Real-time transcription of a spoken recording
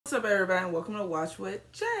What's up, everybody, and welcome to Watch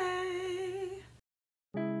with Jay.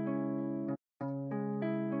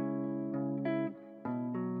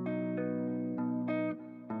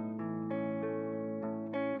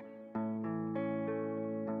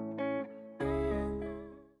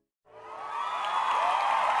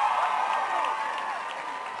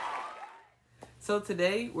 So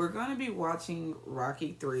today we're going to be watching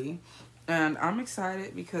Rocky 3, and I'm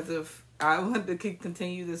excited because I want to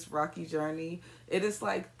continue this Rocky journey. It is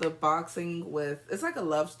like the boxing it's like a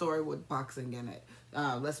love story with boxing in it.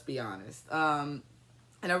 Let's be honest. And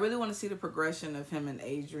I really want to see the progression of him and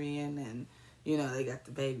Adrian, and you know, they got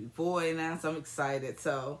the baby boy now, so I'm excited.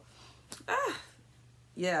 So,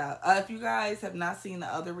 yeah, if you guys have not seen the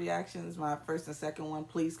other reactions, my first and second one,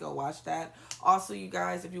 please go watch that. Also, you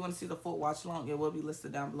guys, if you want to see the full watch along, it will be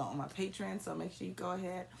listed down below on my Patreon, so make sure you go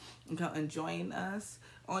ahead and come and join us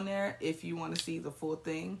on there if you want to see the full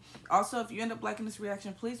thing. Also, if you end up liking this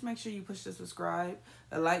reaction, please make sure you push the subscribe,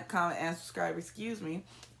 the like, comment, and subscribe, excuse me.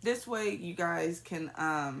 This way you guys can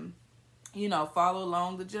you know, follow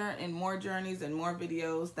along the journey and more journeys and more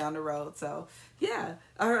videos down the road. So yeah,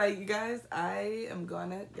 all right, you guys, I am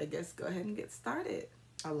gonna, I guess, go ahead and get started.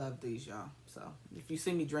 I love these, y'all. So if you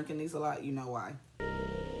see me drinking these a lot, you know why.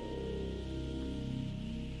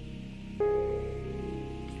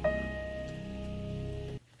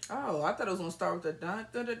 Oh, I thought it was gonna start with the dun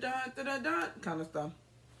dun dun dun dun dun dun kind of stuff.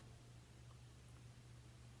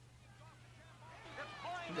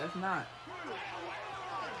 Guess not.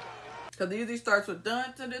 Because it usually starts with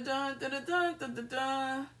dun dun dun dun dun dun dun dun dun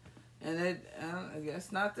dun. And it, I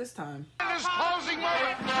guess not this time.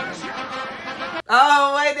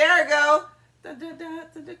 Oh, wait, there we go. Dun, dun, dun,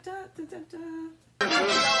 dun, dun, dun, dun, dun.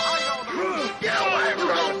 Get away,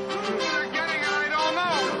 bro! You're getting it, I don't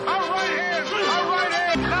know. Our right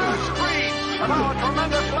hand, now screen. About a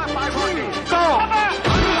tremendous left by Rocky. Go!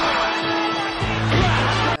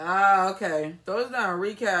 Ah, okay. Those down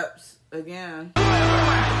recaps again.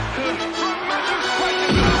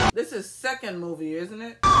 This is second movie, isn't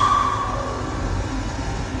it? 1,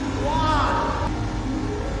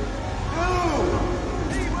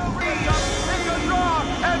 2. He will make a draw,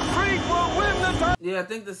 and Freak will win the title. Yeah, I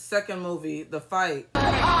think the second movie, the fight.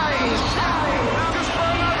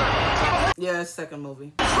 Yeah, it's second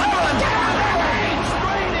movie. 7, 8,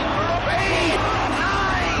 straining for a 8,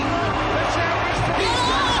 9. The champions to be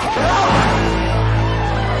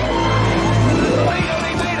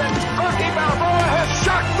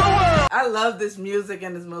I love this music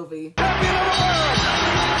in this movie.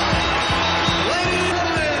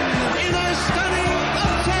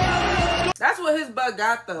 That's what his butt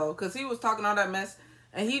got though, because he was talking all that mess,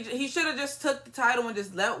 and he should have just took the title and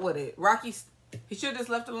just left with it. Rocky, he should have just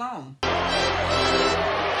left it alone.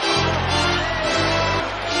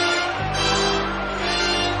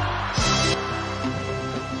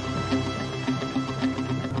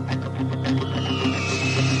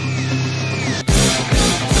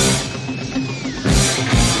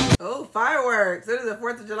 Fireworks! It is the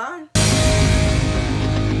 4th of July.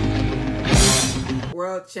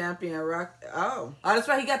 World champion Rock. Oh, that's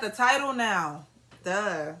right. He got the title now.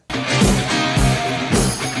 Duh.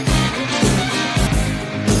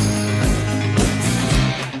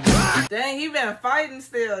 Dang, he been fighting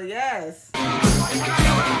still. Yes.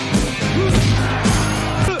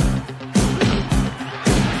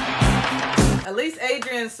 At least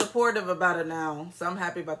Adrian's supportive about it now, so I'm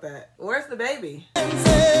happy about that. Where's the baby?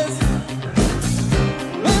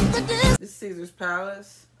 This is Caesar's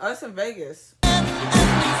Palace. Oh, it's in Vegas. Come on,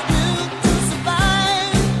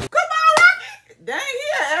 Rocky! Dang, he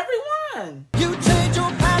had everyone. You change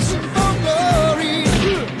your passion for glory.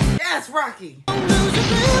 Yes, Rocky. On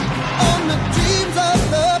the dreams of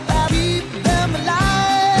the past, keep them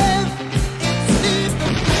alive. It's the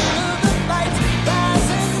thrill of the fight,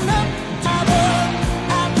 rising up, tower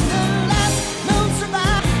at the last, no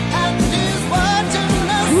survive, and is watching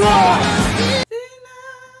us.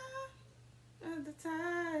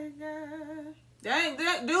 Dang,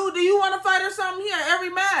 dude, do you want to fight or something here every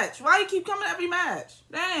match? Why you keep coming every match?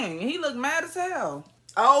 Dang, he look mad as hell.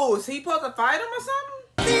 Oh, is he supposed to fight him or something?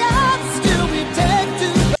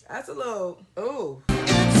 That's a little, ooh.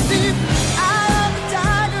 It's the eye of the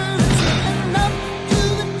tiger, and up to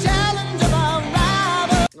the challenge of our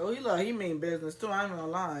rival. Oh, he mean business too, I ain't gonna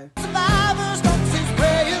lie. Survivors don't cease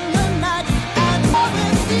praying the night, and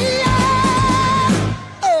with the eye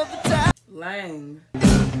of the tiger. Lang.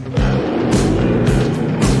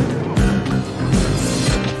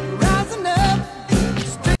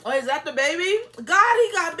 Oh, is that the baby? God,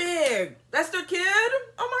 he got big. That's their kid?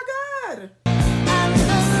 Oh my God. And the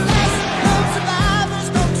last survivors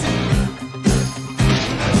don't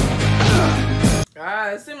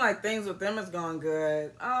it seems like things with them is going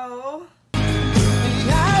good. Oh.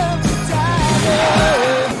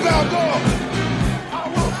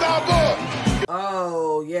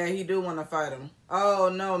 Oh, yeah, he do want to fight him. Oh,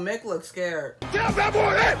 no, Mick looks scared. Tell that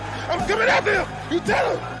boy, hey, I'm coming after him. You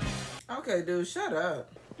tell him. Okay, dude, shut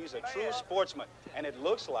up. He's a true sportsman, and it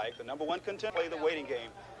looks like the number one contender play the waiting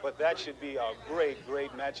game, but that should be a great,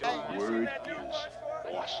 great matchup. Word is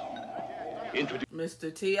awesome.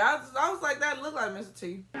 Mr. T. I was like, that looked like Mr.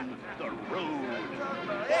 T. The road.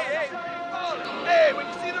 Hey, when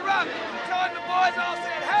you see the Rock, tell him the boys all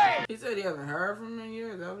said, hey! He said he haven't heard from him in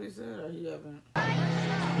years. Is that what he said? Or he haven't?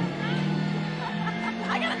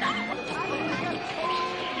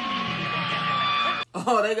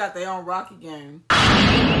 Oh, they got their own Rocky game.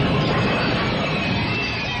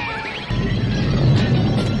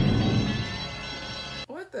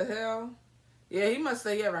 What the hell? Yeah, he must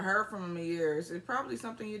say you haven't heard from him in years. It's probably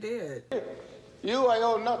something you did. You, I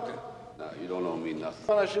owe nothing. No, you don't owe me nothing.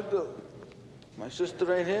 What I should do? My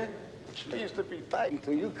sister ain't here? She used to be tight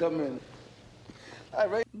until you come in.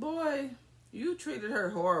 Boy, you treated her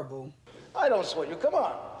horrible. I don't sweat you. Come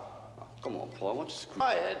on. Oh, come on, Paul. Why don't you screw?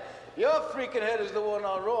 My head. Your freaking head is the one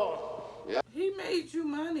on wrong. He made you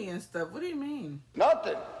money and stuff. What do you mean?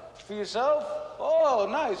 Nothing. For yourself? Oh,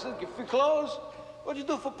 nice. Look, your clothes. What'd you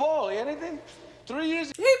do for Paulie? Anything? 3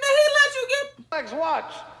 years? He let you get... Lex,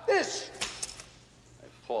 watch. This. Hey,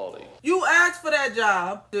 Paulie. You asked for that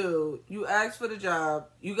job, dude. You asked for the job.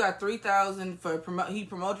 You got $3,000 for he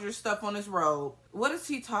promoted your stuff on his road. What is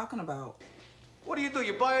he talking about? What do?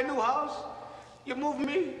 You buy a new house? You move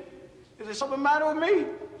me? Is there something matter with me?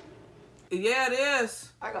 Yeah, it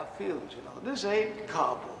is. I got feelings, you know. This ain't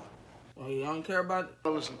cowboy. Well, you don't care about it?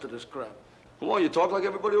 Don't listen to this crap. Come on, you talk like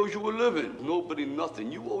everybody owes you a living. Nobody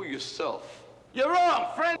nothing. You owe yourself. You're wrong,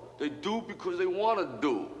 friend. They do because they want to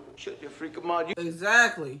do. Shut your freaking mouth. You...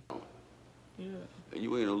 Exactly. Yeah. And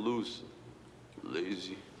you ain't a loser.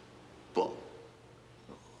 Lazy bum.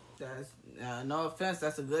 That's no offense.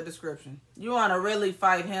 That's a good description. You want to really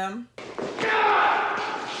fight him?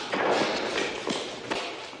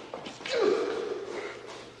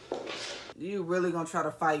 You really gonna try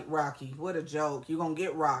to fight Rocky? What a joke. You gonna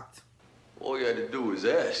get rocked. All you had to do was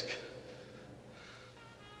ask.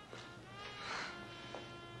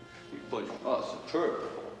 You bunch of us, a turd.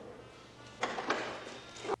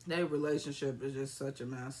 Their relationship is just such a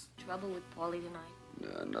mess. Trouble with Paulie tonight?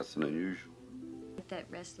 Nah, nothing unusual. That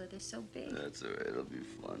wrestler, they're so big. That's all right. It'll be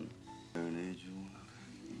fun.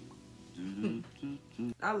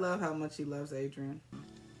 I love how much he loves Adrian.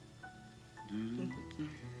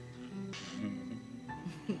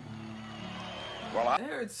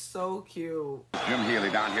 They're so cute. Jim Healy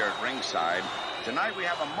down here at ringside. Tonight we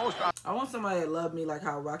have a most... I want somebody that love me like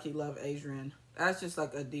how Rocky loved Adrian. That's just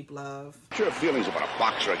like a deep love. Sure feelings about a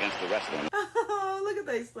boxer against the wrestler. Oh, look at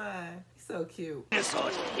that son. He's so cute.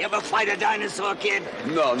 Dinosaurs. You ever fight a dinosaur, kid?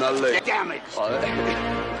 No, not late. Damn it.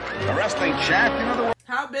 The wrestling champion of the world.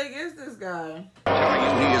 How big is this guy? Telling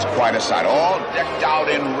you he is quite a sight. All decked out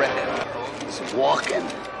in red. He's walking.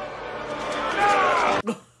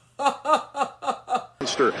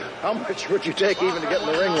 How much would you take even to get in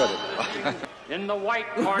the ring with it? In the white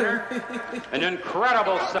corner, an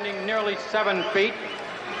incredible standing nearly 7 feet.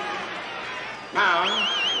 Pound.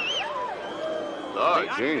 Oh,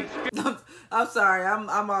 jeez. I'm sorry.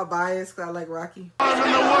 I'm all biased because I like Rocky. A man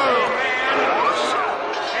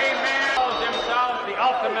calls himself the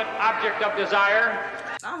ultimate object of desire.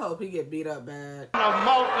 I hope he get beat up bad. Of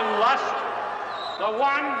molten lust. The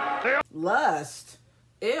one, the... Lust?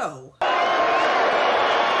 Ew.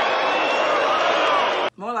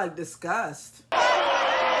 More like disgust. The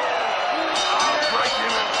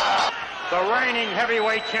reigning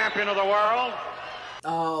heavyweight champion of the world.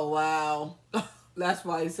 Oh, wow. That's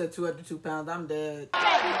why he said 202 pounds. I'm dead.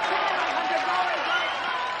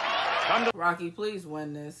 Rocky, please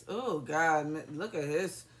win this. Oh, God. Man, look at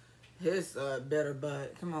his better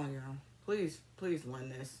butt. Come on, y'all. Please win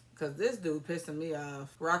this. Because this dude pissing me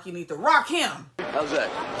off. Rocky need to rock him. How's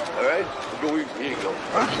that? All right? Go, here you go. Is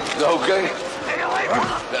that okay? Stay away from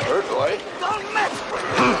him. That hurt, all right? Don't mess with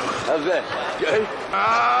him. How's that? Okay?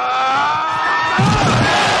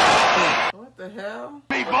 What the hell?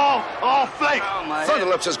 Meatball, all fake.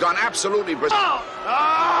 Thunderlips has gone absolutely berserk.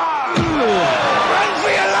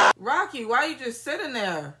 Rocky, why you just sitting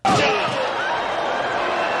there?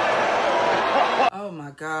 Oh,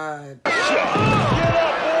 my God. Get up,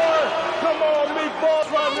 boy! Come on, meatballs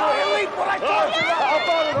right now!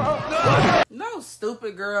 No,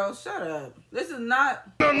 stupid girl. Shut up. This is not...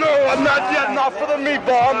 No, I'm not yet. Not for the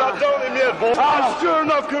meatball. I'm not done him yet, boy. I sure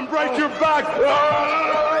enough can break your back.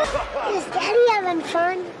 Is Daddy having fun?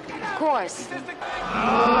 course.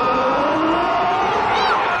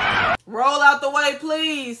 Roll out the way,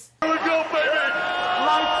 please. Here we go, baby!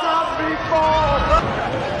 Lights out, meatball!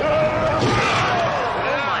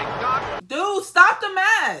 Oh my God! Dude, stop the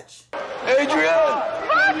match. Adrian!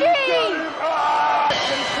 Rocky!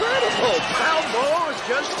 Incredible! Balboa has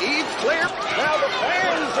just heaved clear. Now the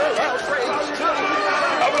fans are outraged too.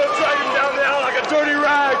 I'm gonna drag him down the aisle like a dirty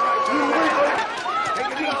rag. You weakling!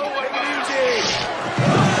 Take it easy, take it easy.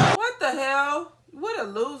 What the hell? What a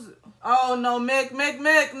loser. Oh no, Mick,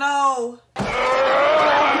 no.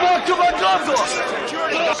 Back to my gloves off!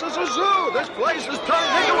 This is a zoo! This place is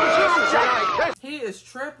turned into a zoo! He is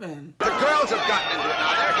tripping. The girls have gotten into it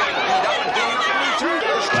now. They're getting beat up and beating up and me too.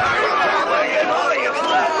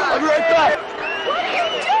 I'll be right back. What are you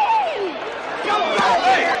doing?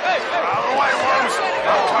 Hey! Out of the way, worms!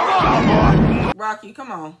 Come on, boy! Rocky,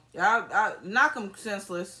 come on. I knock him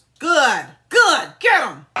senseless. Good, get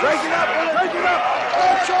him. Break it up! Break it up!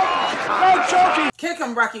 No choking! Kick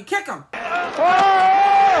him, Rocky, kick him.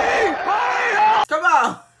 Hey! Come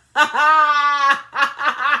on.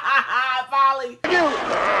 Polly.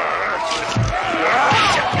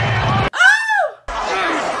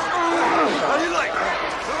 How do you like it?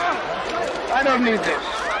 I don't need this.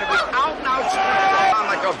 Out and out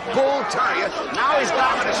like a bull terrier. Now he's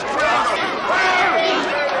down in his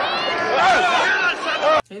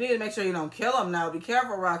You need to make sure you don't kill him now. Be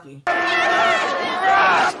careful, Rocky.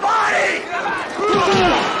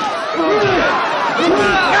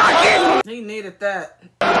 He needed that.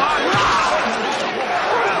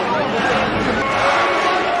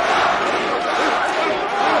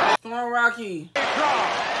 Come on, Rocky.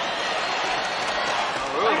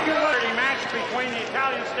 Match between the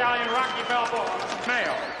Italian stallion Rocky Balboa.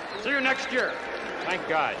 Male. See you next year. Thank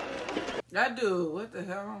God. That dude, what the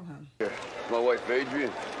hell wrong with him? My wife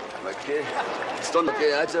Adrian, my kid. Still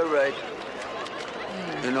okay, that's all right.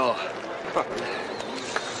 You know.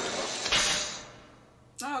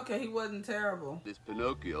 Oh, okay, he wasn't terrible. This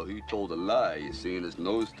Pinocchio, he told a lie. You see, and his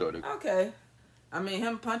nose started. Okay. I mean,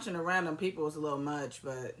 him punching the random people was a little much,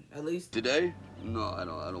 but at least... Today? No, I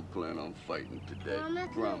don't plan on fighting today.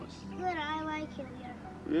 Promise. Good, I like it here.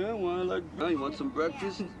 Yeah, well, I like. You want some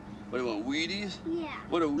breakfast? What do you want, Wheaties? Yeah.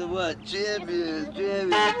 What? Champions.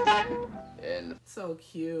 And So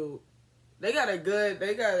cute. They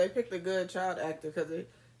picked a good child actor because it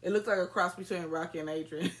looked like a cross between Rocky and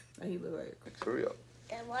Adrian. He looked like... hurry up.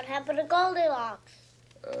 Then what happened to Goldilocks?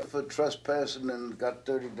 For trespassing and got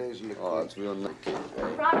 30 days in the court. Oh, it's real nice.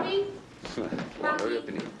 Rocky? Well, hurry up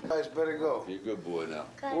and eat. You guys better go. You're a good boy now.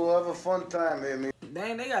 Good. We'll have a fun time here, me.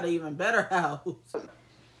 Dang, they got an even better house.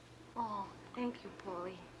 Oh, thank you,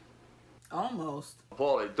 Paulie. Almost.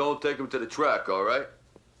 Paulie, don't take him to the track, all right?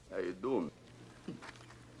 How you doing?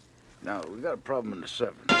 Now, we got a problem in the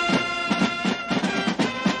 7.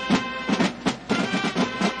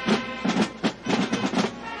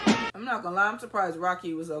 I'm not gonna lie, I'm surprised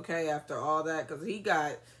Rocky was okay after all that because he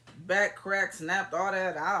got back cracked, snapped, all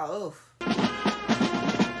that. Oof.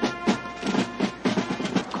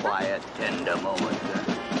 Quiet, tender moment.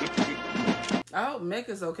 I hope Mick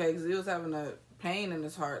is okay because he was having a pain in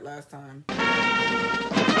his heart last time.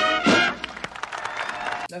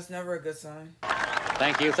 That's never a good sign.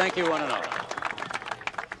 Thank you, one and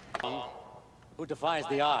all. Who defies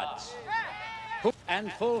the odds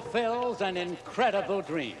and fulfills an incredible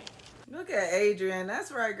dream. Look at Adrian.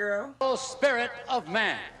 That's right, girl. Full spirit of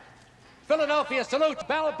man. Philadelphia salutes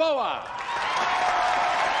Balboa.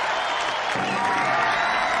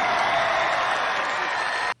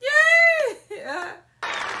 Yeah.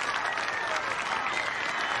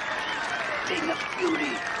 Thing of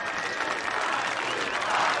beauty.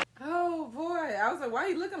 Oh boy, I was like, why are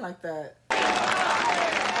you looking like that?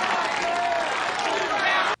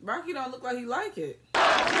 Rocky don't look like he like it.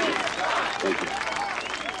 Thank you.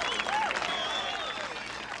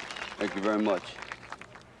 Thank you very much.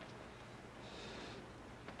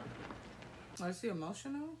 Is he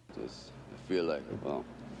emotional? Just, I feel like, well,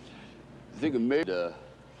 I think I made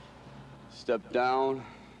step down,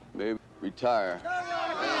 maybe retire.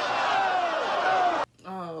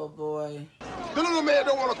 Oh boy. The little man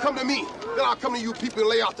don't want to come to me. Then I'll come to you people and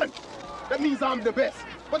lay out them. That means I'm the best.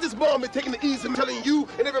 But this bum is taking it easy. I'm telling you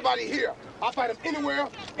and everybody here. I'll fight him anywhere,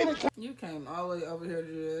 anytime. You came all the way over here to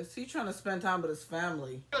do this. He trying to spend time with his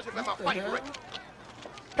family. What the hell?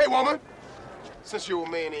 Hey, woman. Since your old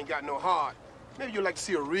man ain't got no heart, maybe you'd like to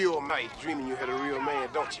see a real night dreaming you had a real man,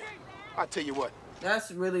 don't you? I'll tell you what. That's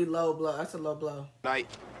really low blow. That's a low blow. Night,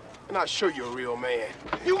 and I'll show you a real man.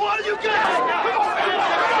 You want it, you get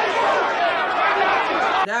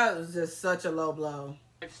That was just such a low blow.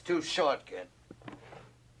 It's too short, kid.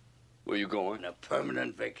 Where you going? On a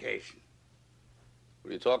permanent vacation. What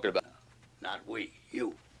are you talking about? Not we,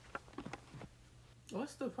 you.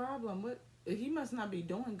 What's the problem? What? He must not be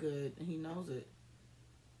doing good, and he knows it.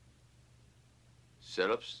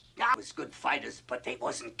 Setups? Yeah, was good fighters, but they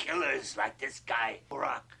wasn't killers like this guy,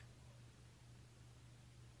 Rock.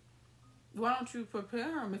 Why don't you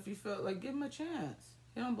prepare him if you feel like give him a chance?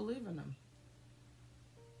 You don't believe in him.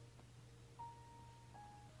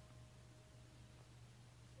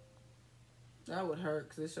 That would hurt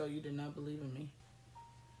because it showed you did not believe in me.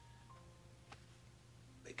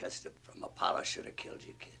 Because from Apollo should have killed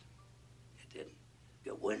you, kid. It didn't.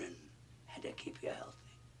 You're winning. Had to keep you healthy.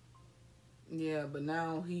 Yeah, but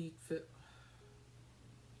now he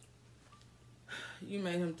you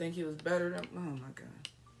made him think he was better than. Oh my God.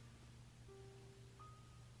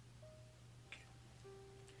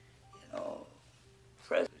 You know,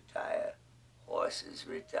 presidents retire, horses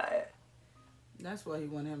retire. That's why he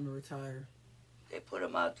wanted him to retire. They put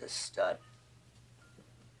him out to stud.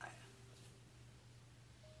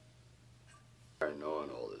 I know on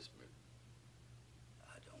all this, man.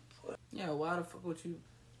 I don't put. Yeah, why the fuck would you?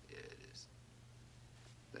 Yeah, it is.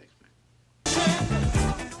 Thanks, man.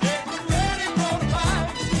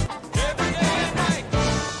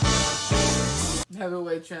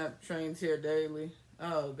 Heavyweight champ trains here daily.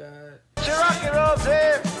 Oh God. Rocky Road's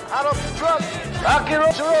here, out of the truck. Rocky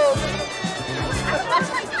Road's road.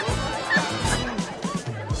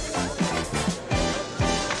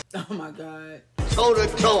 Oh my God. Toe to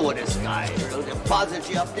toe with this guy. He'll deposit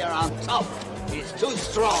you up there on top. He's too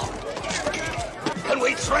strong. Can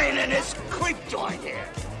we train in this creep joint here?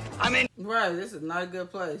 I mean, right, this is not a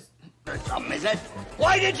good place. Something, is it?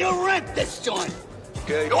 Why did you rent this joint?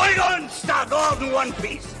 Okay. You want to go and start all in one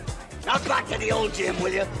piece? Now back to the old gym,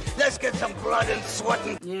 will you? Let's get some blood and sweat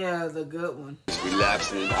and... Yeah, the good one. Just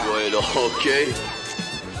relax and enjoy it all, okay?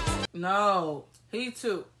 No, he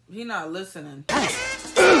not listening.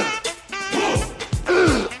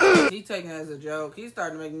 He taking it as a joke. He's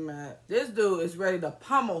starting to make me mad. This dude is ready to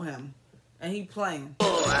pummel him, and he playing.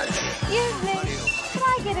 Excuse me, can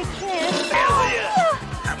I get a kiss? Hell yeah!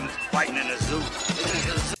 I'm fighting in a zoo.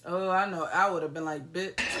 Oh, I know. I would have been like,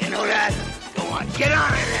 bitch. You know that? Go on, get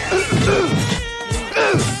on it.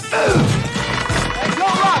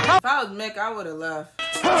 If I was Mick, I would have left.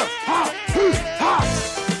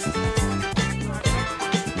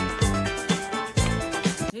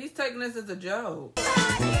 He's taking this as a joke.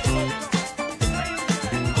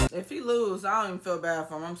 If he lose, I don't even feel bad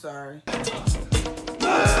for him. I'm sorry.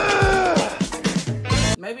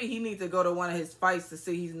 Maybe he needs to go to one of his fights to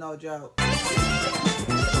see he's no joke.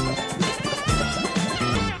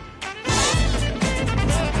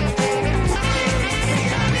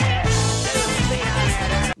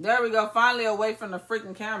 There we go. Finally away from the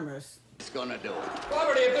freaking cameras. It's gonna do it.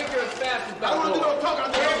 Robert, do you think you're as fast as I don't want to do no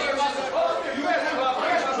talking. I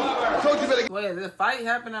told you better. Wait, is this fight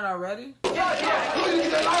happening already?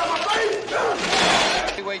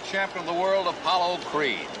 Heavyweight champion of the world, Apollo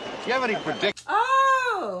Creed. Do you have any predictions?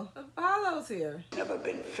 Oh, Apollo's here. Never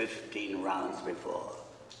been 15 rounds before.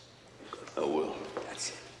 I will. That's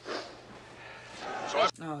it.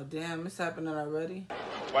 Oh, damn, it's happening already.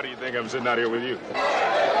 Why do you think I'm sitting out here with you?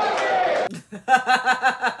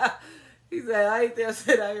 He said, I ain't there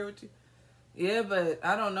sitting out here with you. Yeah, but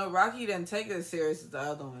I don't know. Rocky didn't take it as serious as the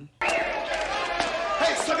other one.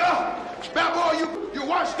 Hey, sucker! Bad boy, you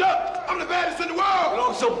washed up. I'm the baddest in the world.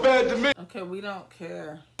 Don't so bad to me. Okay, we don't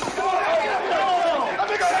care.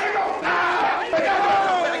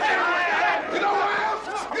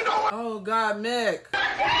 Oh, God, Mick.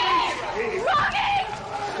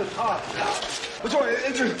 What's wrong?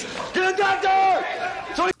 Get a doctor!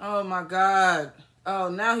 Oh, my God. Oh,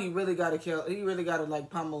 now he really got to kill. He really got to, like,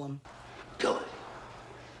 pummel him. Do it.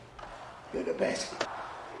 You're the best.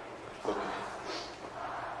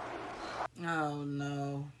 Oh,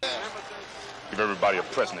 no. Give everybody a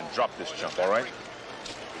present and drop this junk, all right?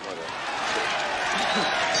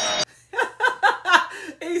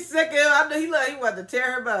 He's sick of him. I know he want to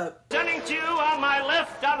tear him up. Sending to you on my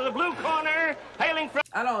left out of the blue corner, hailing from...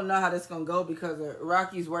 I don't know how this going to go because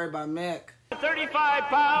Rocky's worried about Mick. 35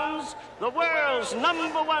 pounds, the world's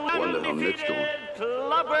 #1 undefeated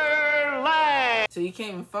Clubber Lang. So you can't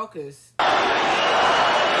even focus.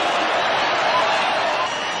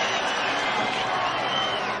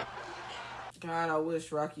 God, I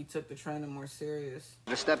wish Rocky took the training more serious.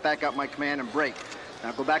 Just step back out my command and break.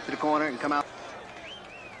 Now go back to the corner and come out.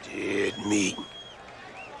 Dead meat.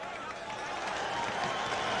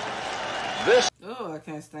 This. Oh, I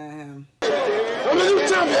can't stand him. I'm a new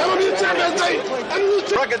champion. I'm a new champion.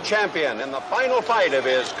 Rugged champion in the final fight of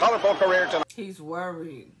his colorful career tonight. He's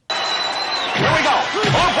worried. Here we go.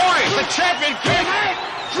 Oh, boy, the champion kick.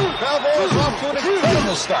 Balboa is off to an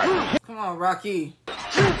incredible start. Come on, Rocky.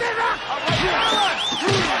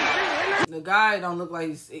 The guy don't look like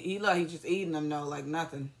he's just eating them though, like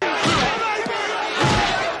nothing.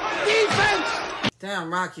 Defense!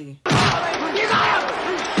 Damn, Rocky. You got him!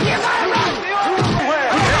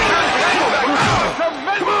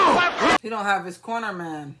 He don't have his corner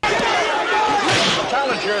man.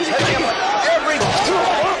 Challenger is heading up every...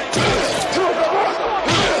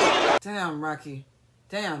 Damn, Rocky.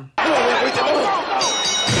 Damn.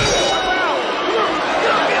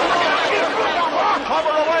 Cover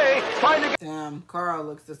away, trying to get... Damn, Carl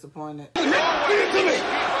looks disappointed. Bring it to me!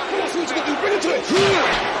 Come on, see what you can do. Bring it to it!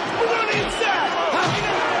 Move on the inside!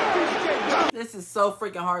 This is so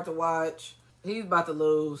freaking hard to watch. He's about to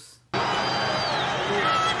lose.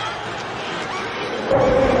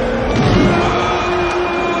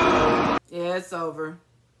 Yeah, it's over.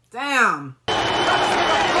 Damn.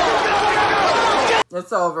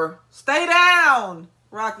 It's over. Stay down!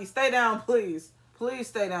 Rocky, stay down, please. Please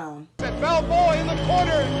stay down. Balboa in the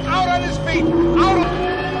corner, out on his feet, out of...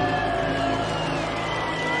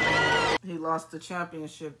 He lost the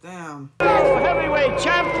championship, damn. Heavyweight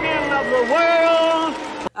champion of the world!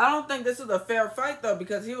 I don't think this is a fair fight, though,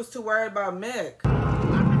 because he was too worried about Mick.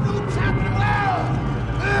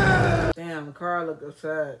 Damn, Carl looked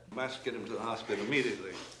upset. Must get him to the hospital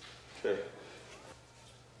immediately. Sure.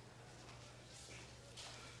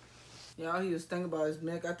 Yeah, all he was thinking about is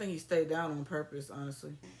Mick. I think he stayed down on purpose,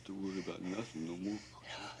 honestly. Don't worry about nothing no more.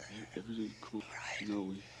 Everything's cool. Right.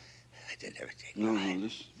 No, I did everything no, right. no,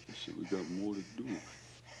 listen, we got more to do.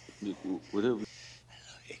 Mick, whatever. I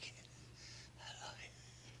love you, kid. I love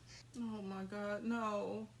you. Oh, my God,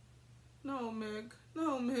 no. No, Mick.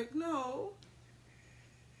 No, Mick, no.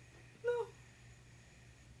 No.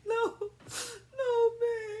 No. No,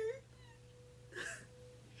 Mick.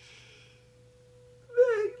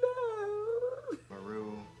 Mick, no.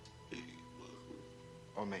 Maru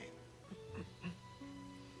or Maine.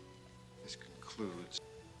 This concludes.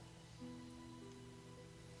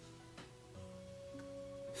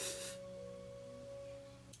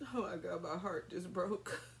 Oh my God, my heart just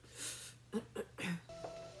broke.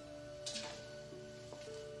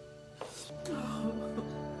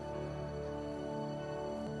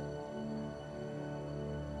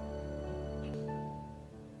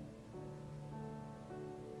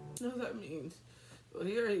 No, that means, well,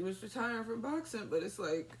 here he was retiring from boxing, but it's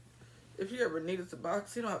like, if he ever needed to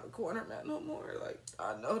box, he don't have a corner man no more. Like,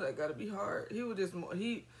 I know that gotta be hard. He would just,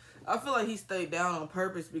 I feel like he stayed down on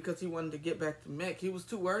purpose because he wanted to get back to Mick. He was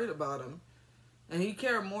too worried about him. And he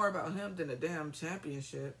cared more about him than the damn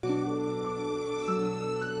championship.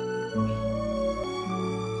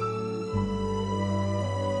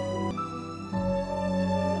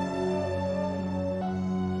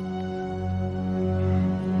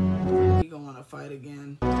 Fight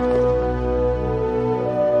again.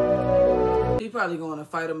 He probably going to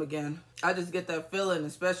fight him again. I just get that feeling,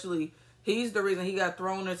 especially he's the reason he got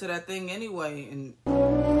thrown into that thing anyway. And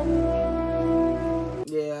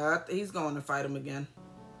yeah, he's going to fight him again.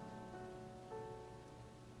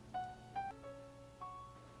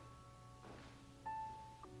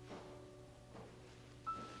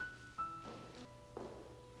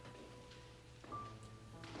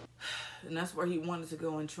 And that's where he wanted to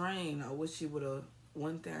go and train. I wish he would have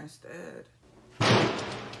went there instead.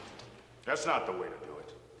 That's not the way to do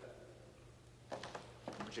it.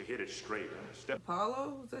 But you hit it straight.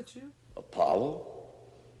 Apollo? Was that you? Apollo?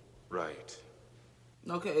 Right.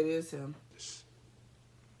 Okay, it is him. It's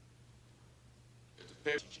a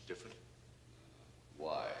fair different.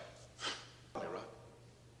 Why?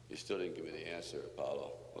 You still didn't give me the answer,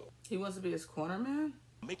 Apollo. He wants to be his corner man?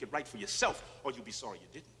 Make it right for yourself, or you'll be sorry you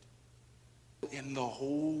didn't. In the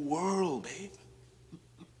whole world, babe.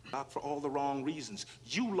 Not for all the wrong reasons.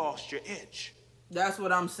 You lost your edge. That's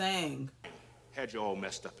what I'm saying. Had you all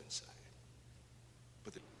messed up inside.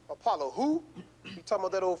 But Apollo who? You talking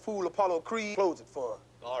about that old fool Apollo Creed? Close it for him.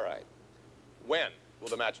 All right. When will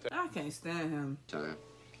the match take? I can't stand him. Time.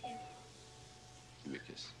 Give me a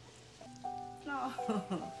kiss. No.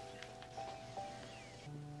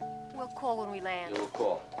 We'll call when we land. We'll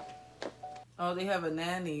call. Oh, they have a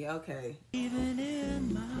nanny. Okay. You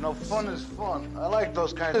know, fun is fun. I like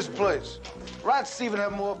those kinds. This place. Rats even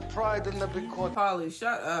have more pride than the big court. Polly,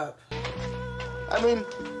 shut up. I mean,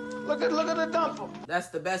 look at the dumper. That's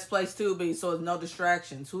the best place to be, so there's no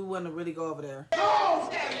distractions. Who wouldn't really go over there?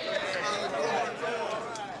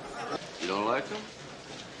 You don't like them?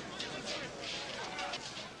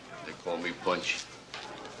 They call me Punch.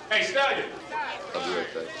 hey, Stallion! I'll be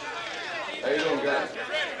right back. How you doing, guys?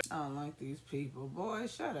 I don't like these people. Boy,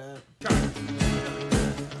 shut up.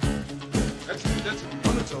 That's on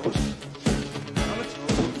the toes. On the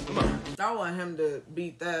toes. Come on. I want him to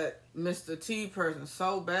beat that Mr. T person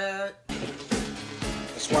so bad.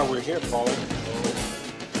 That's why we're here, Paulie.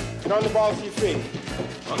 Get on the ball with your feet.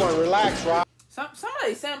 Come on, relax, Rob.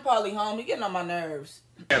 Somebody send Paulie home. He getting on my nerves.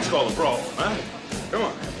 That's called a brawl, huh? Come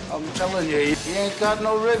on. I'm telling you, he ain't got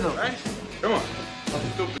no rhythm. Right? Come on.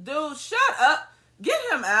 Dude, shut up. Get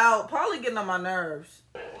him out. Paulie getting on my nerves.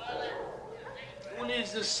 Who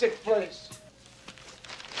needs this sick place?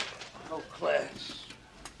 No class.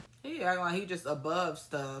 He acting like he just above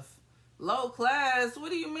stuff. Low class?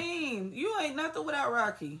 What do you mean? You ain't nothing without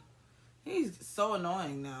Rocky. He's so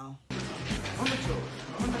annoying now. On the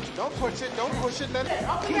toes. Don't push it. Don't push it. Let it.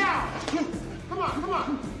 Up and down. Come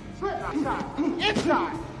on. Slip inside.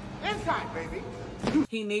 Inside, baby.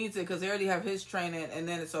 He needs it because they already have his training, and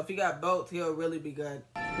then so if he got both, he'll really be good.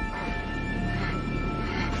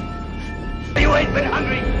 You ain't been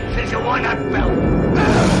hungry since you won that belt.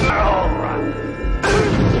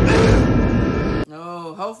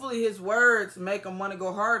 No, hopefully his words make him want to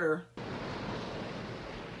go harder.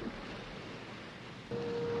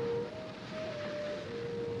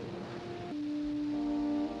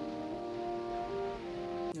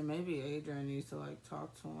 Maybe Adrian needs to like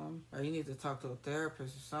talk to him, or he needs to talk to a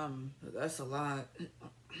therapist or something. That's a lot.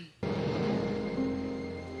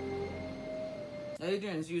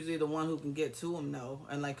 Adrian's usually the one who can get to him though,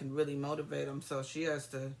 and like can really motivate him. So she has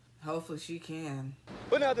to. Hopefully she can.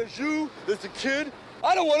 But now there's you, there's the kid.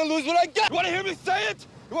 I don't want to lose what I got. You want to hear me say it?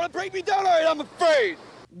 You want to break me down? All right, I'm afraid.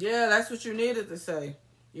 Yeah, that's what you needed to say.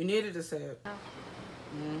 You needed to say it.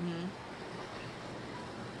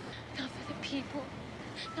 Not for the people.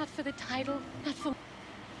 Not for the title, not for...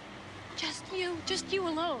 Just you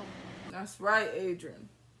alone. That's right, Adrian.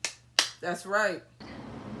 That's right.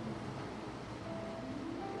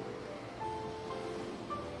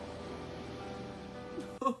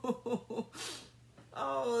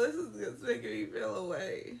 Oh, this is just making me feel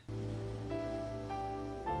away. I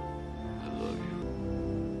love you.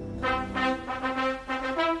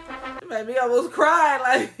 It made me almost cry,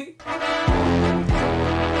 like...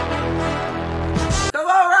 Come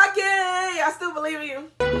on, Rocky! I still believe in you.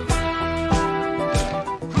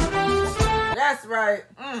 That's right.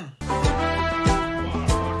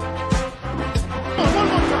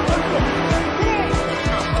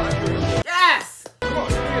 Yes!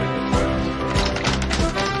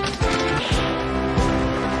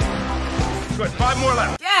 Good. 5 more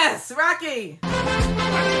left. Yes, Rocky!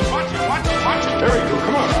 Watch it. There you go.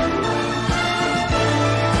 Come on.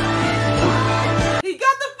 He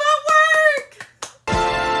got the footwork!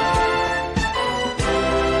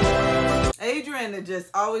 Adrian that just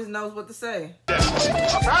always knows what to say.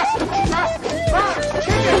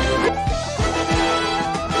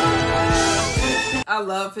 I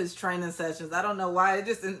love his training sessions. I don't know why. It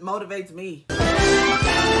just motivates me. Look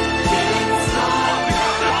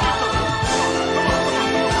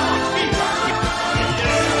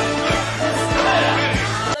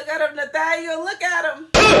at him, Nathaniel. Look at him.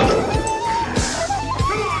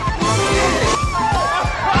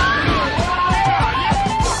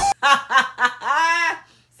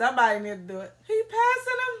 Somebody need to do it. He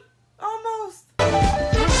passing him almost.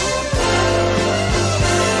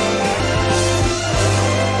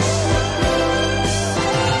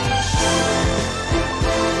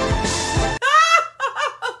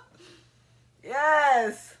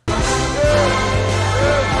 Yes.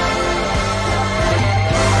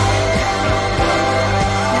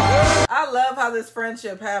 I love how this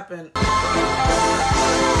friendship happened.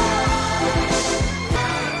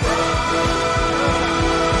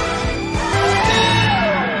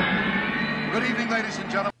 Good evening, ladies and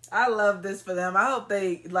gentlemen. I love this for them. I hope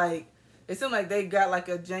they, like, it seemed like they got, like,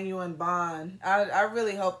 a genuine bond. I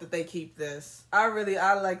really hope that they keep this. I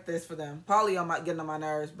like this for them. Paulie getting on my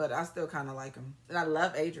nerves, but I still kind of like him. And I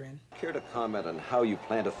love Adrian. Care to comment on how you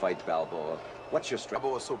plan to fight Balboa? What's your strategy?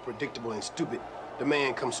 Balboa's so predictable and stupid. The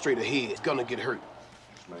man comes straight ahead. He's gonna get hurt.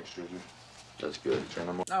 That's good. Turn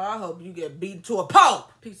him on. Oh, I hope you get beaten to a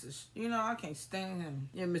pulp. Piece of you know, I can't stand him.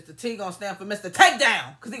 Yeah, Mr. T gonna stand for Mr.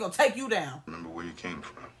 Takedown, because he gonna take you down. Remember where you came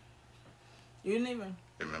from. You didn't even.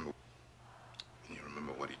 Remember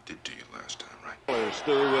what he did to you last time, right?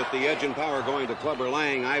 Still with the edge and power going to Clubber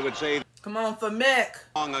Lang, I would say. Come on for Mick.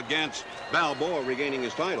 Against Balboa regaining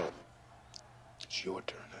his title. It's your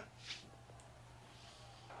turn, huh?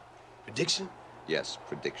 Prediction? Yes,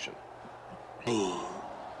 prediction.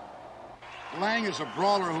 Lang is a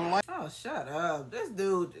brawler who likes... Oh, shut up. This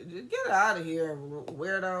dude, get out of here,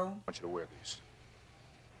 weirdo. I want you to wear these.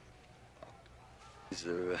 These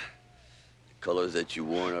are the colors that you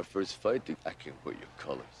wore in our first fight. I can't wear your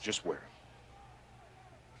colors. Just wear them.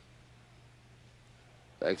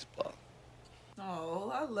 Thanks, Paul. Oh,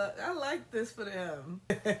 I like this for them.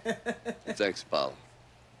 Thanks, Paul.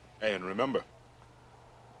 Hey, and remember.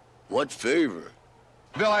 What favor?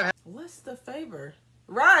 Bill, What's the favor?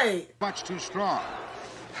 Right. Much too strong.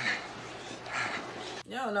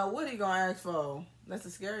 You don't know what he gonna ask for. That's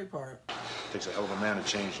the scary part. Takes a hell of a man to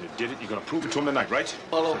change, and you did it. You're gonna prove it to him tonight, right?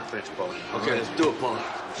 Paulo. Thanks, Paulo. Okay, let's do it, Paul.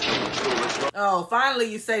 Oh,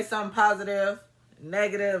 finally you say something positive.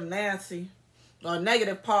 Negative Nancy. Or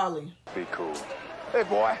negative Paulie. Be cool. Hey,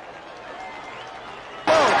 boy.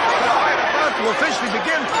 About to officially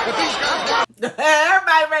begin, but these guys...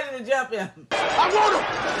 Everybody ready to jump in. I want him.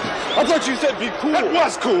 I thought you said be cool. That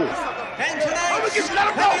was cool. And tonight's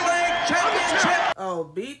heavyweight championship. Oh,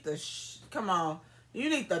 beat the come on. You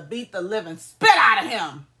need to beat the living spit out of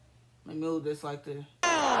him. Let me move this like this.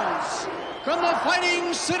 From the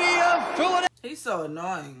fighting city of Philadelphia. He's so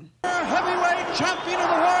annoying. Heavyweight champion of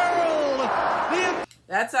the world.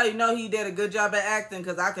 That's how you know he did a good job at acting,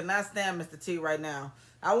 because I could not stand Mr. T right now.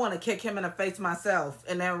 I want to kick him in the face myself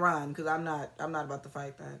and then run, because I'm not about to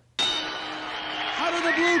fight that. Out of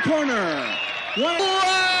the blue corner.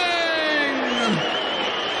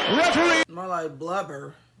 Referee. More like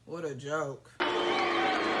blubber. What a joke. We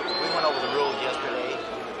went over the rules yesterday,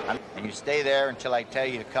 and you stay there until I tell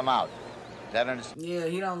you to come out. Is that understood? Yeah,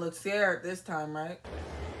 he don't look scared this time, right?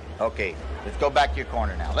 Okay, let's go back to your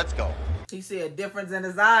corner now. Let's go. He see a difference in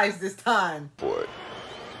his eyes this time. Boy.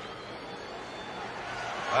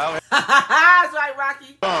 Well, that's right,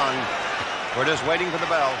 Rocky. We're just waiting for the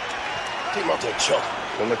bell. Take him out there, Chuck.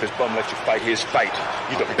 Don't let this bum let you fight his fight.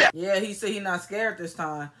 You the best. Yeah, he said he's not scared this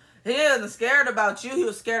time. He wasn't scared about you. He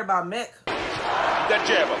was scared about Mick. That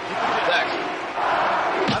jab up. Thanks.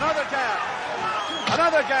 Another jab.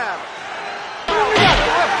 Another jab.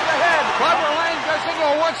 Clubber Lang doesn't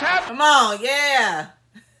know what's happening. Come on, yeah.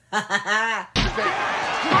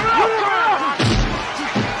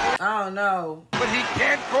 Oh no. But he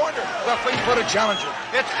can't corner. Referee put a challenger.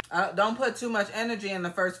 Don't put too much energy in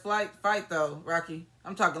the first fight though, Rocky.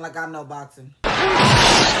 I'm talking like I know boxing.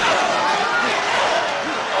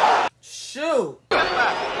 Shoot. Come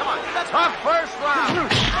on. Tough first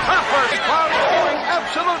round. Tough first round. Going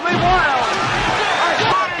absolutely wild.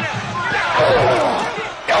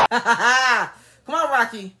 Come on,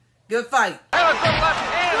 Rocky. Good fight.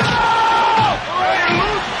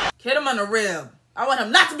 Hit him on the rib. I want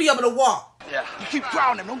him not to be able to walk. Yeah. You keep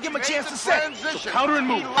crowding him. Don't give him a chance to set. So counter and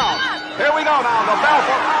move. Here we go now. The bell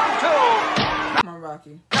for round two. Come on,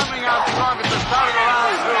 Rocky. Coming out strong at the start of the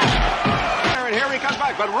round two. And here he comes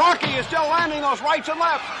back. But Rocky is still landing those rights and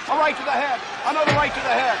lefts. A right to the head. Another right to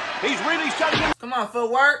the head. He's really setting him. Come on,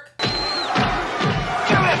 footwork.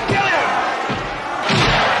 Kill him. Kill him.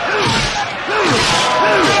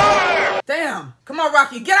 Damn. Come on,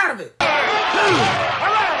 Rocky. Get out of it. All right.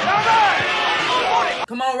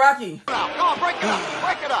 Come on, Rocky. Come on, break it up.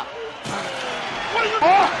 Break it up. What are you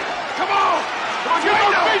doing? Come on. Get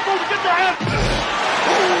those people to get their hands.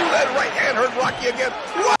 Ooh, that right hand hurt Rocky again.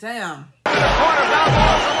 What? Damn. Corner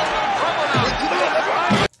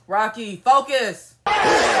down. Rocky, focus.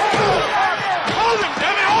 Hold him,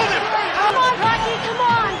 Debbie, hold him. Come on, Rocky, come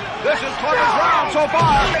on. This is Clubber's round so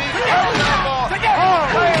far.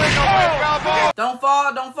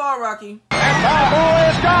 Don't fall, Rocky. And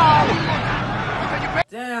Balboa is down.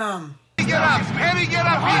 Damn. Get up, Eddie, get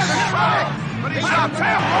up. He's trying, but he's not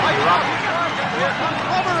down. Hey, Rocky. Here comes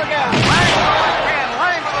Clubber again.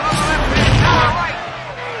 Lang with another left hand. Now a right.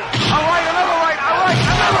 A right, another right. A right,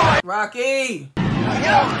 another right. Rocky.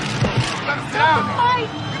 Get up. You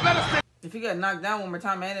better stay. If you get knocked down one more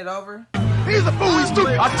time, ain't it over? He's a fool. He's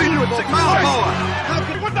stupid. I've seen you in 6 months.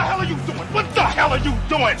 What the hell are you doing? What the hell are you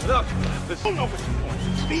doing? Look, don't know what you're doing.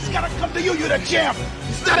 He's got to come to you. You're the champ.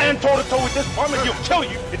 Stand toe-to-toe with this bum and he'll kill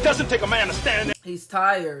you. It doesn't take a man to stand there. He's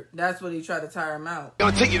tired. That's what he tried to tire him out.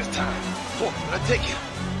 Gonna take you this time. Come on, gonna take you.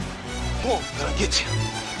 Come on, gonna get you.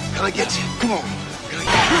 Gonna get you. Come on.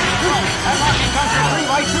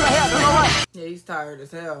 Right to the head, to the right. Yeah, he's tired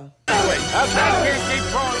as hell. That's that kid keep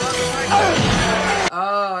throwing left.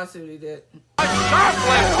 Oh, I see what he did. Sharp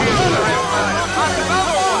left hand.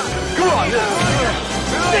 Another one. Come on,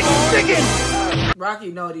 stick it.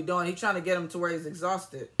 Rocky know what he's doing. He's trying to get him to where he's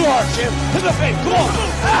exhausted. Come on, champ. To the face. Come on.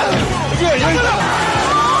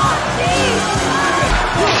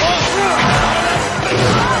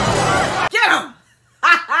 Get him!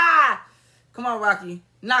 Come on, Rocky.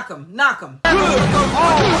 Knock him. Knock him.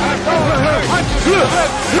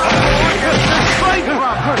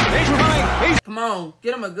 Come on.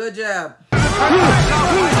 Get him a good jab.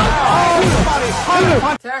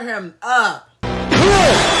 Tear him up. Come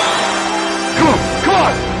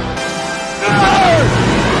on!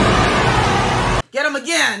 Get him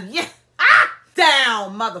again. Yeah. Ah!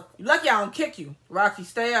 Down, mother. You lucky I don't kick you. Rocky,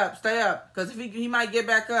 stay up. Stay up. Because if he might get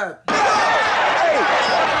back up.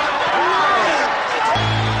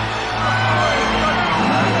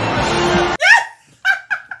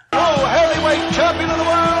 Oh, heavyweight champion of the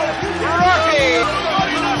world, Rocky!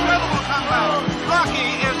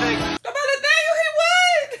 Rocky is a...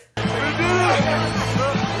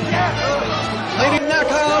 Leading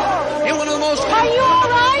knockout in one of the most... Are you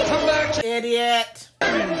alright? Idiot.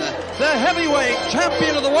 The heavyweight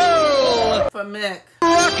champion of the world, For Mick.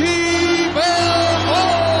 Rocky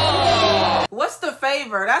Balboa! What's the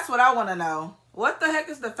favor? That's what I want to know. What the heck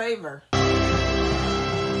is the favor?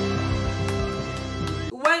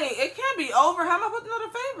 Wait, it can't be over. How am I supposed to know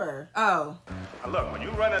the favor? Oh. Now look, when you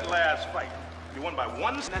run that last fight, you won by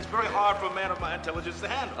one. That's very hard for a man of my intelligence to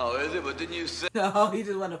handle. Oh, is it? But didn't you say... No, he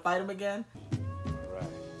just wanted to fight him again? Right.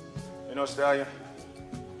 You know, Stallion?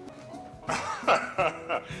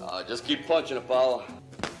 Just keep punching, Apollo.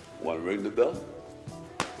 Want to ring the bell?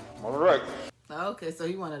 All right. Okay, so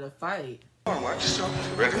he wanted to fight. Come on, watch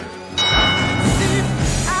yourself. Ready?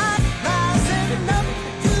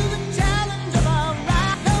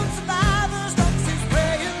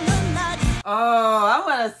 Oh, I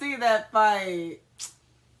want to see that fight.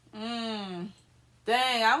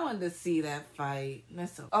 Dang, I wanted to see that fight.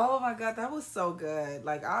 That's so, oh my God, that was so good.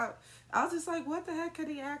 Like, I was just like, what the heck could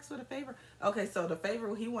he ask for the favor? Okay, so the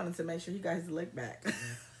favor, he wanted to make sure you guys lick back.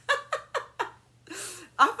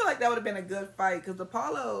 I feel like that would have been a good fight because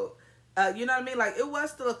Apollo, you know what I mean? Like, it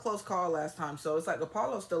was still a close call last time. So it's like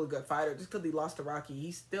Apollo's still a good fighter. Just because he lost to Rocky,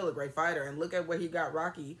 he's still a great fighter. And look at where he got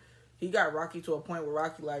Rocky. He got Rocky to a point where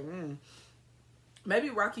Rocky like,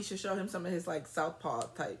 maybe Rocky should show him some of his like southpaw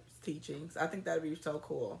type teachings. I think that'd be so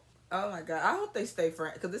cool. Oh my God, I hope they stay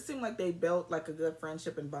friends because it seemed like they built like a good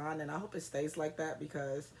friendship and bond, and I hope it stays like that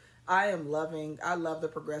because I love the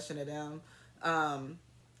progression of them.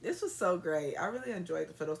 This was so great. I really enjoyed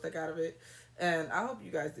the fiddlestick out of it, and I hope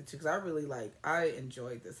you guys did too because I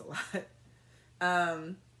enjoyed this a lot.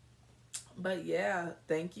 But yeah,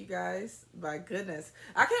 thank you guys. My goodness,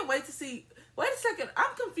 I can't wait to see. Wait a second,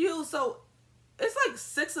 I'm confused. So it's like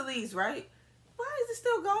 6 of these, right? Why is it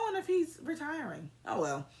still going if he's retiring? Oh,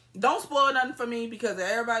 well. Don't spoil nothing for me because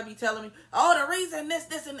everybody be telling me, oh, the reason this,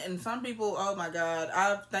 and some people, oh, my God.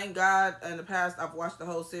 Thank God, in the past, I've watched the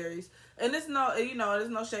whole series. And it's no, there's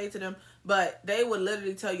no shade to them, but they would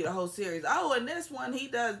literally tell you the whole series. Oh, and this one, he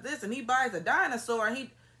does this, and he buys a dinosaur, and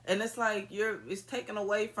it's like, it's taken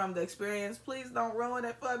away from the experience. Please don't ruin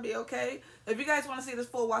it for me, okay? If you guys want to see this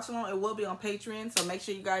full watch along, it will be on Patreon, so make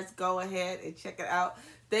sure you guys go ahead and check it out.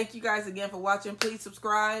 Thank you guys again for watching. Please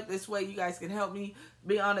subscribe. This way you guys can help me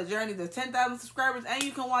be on a journey to 10,000 subscribers, and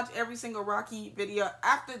you can watch every single Rocky video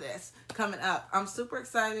after this coming up. I'm super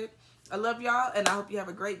excited. I love y'all, and I hope you have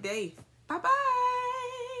a great day. Bye-bye.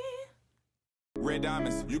 Red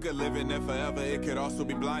diamonds, you could live in it forever. It could also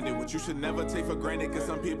be blinded. What you should never take for granted, cause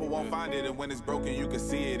some people won't find it. And when it's broken, you can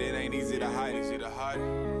see it. It ain't easy to hide it.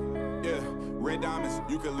 Yeah, red diamonds,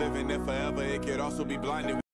 you could live in it forever. It could also be blinded.